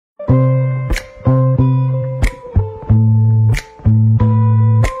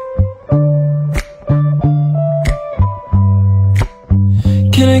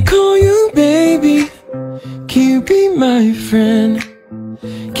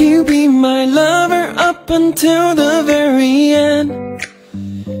you be my lover up until the very end.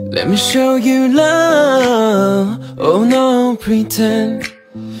 Let me show you love, oh no pretend.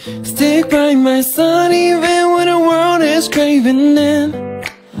 Stick by my side even when the world is craving in.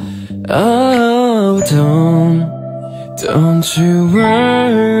 Oh, don't you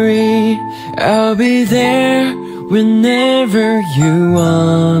worry, I'll be there whenever you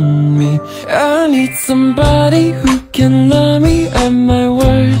want me. I need somebody who can love me at my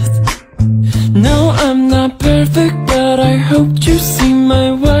worth. No, I'm not perfect, but I hope you see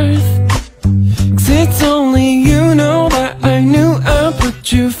my worth. 'Cause it's only you know that I knew I'd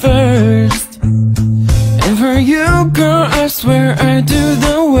put you first. And for you, girl, I swear I do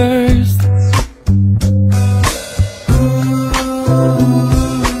the worst.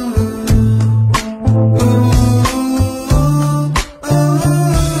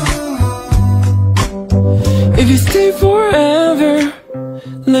 If you stay forever,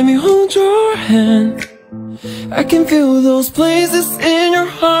 let me hold your hand. I can feel those places in your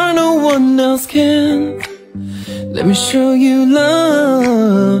heart no one else can. Let me show you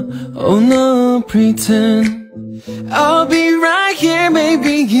love, oh no pretend. I'll be right here,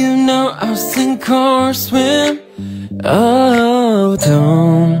 baby, you know I'll sink or swim. Oh,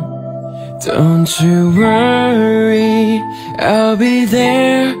 don't you worry, I'll be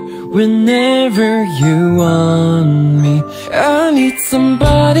there whenever you want me. I need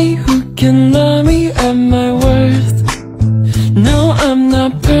somebody who can love me at my worth. No, I'm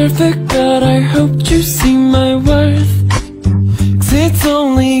not perfect, but I hope you see my worth. 'Cause it's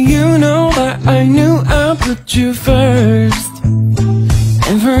only you know that I knew I'd put you first.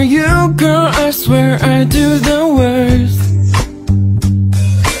 And for you, girl, I swear I do the worst.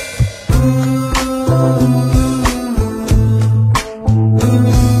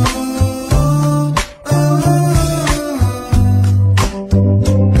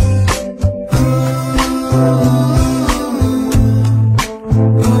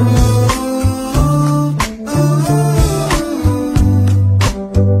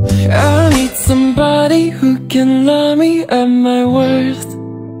 Can love me at my worth.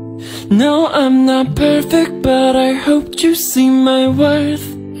 No, I'm not perfect, but I hope you see my worth.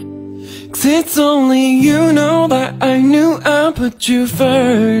 'Cause it's only you know that I knew I'd put you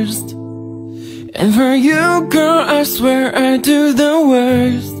first. And for you, girl, I swear I do the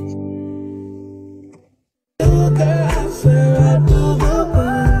worst.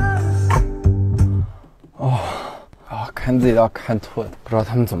 Oh, 看自己都要看吐了，不知道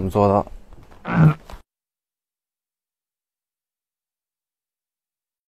他们怎么做到。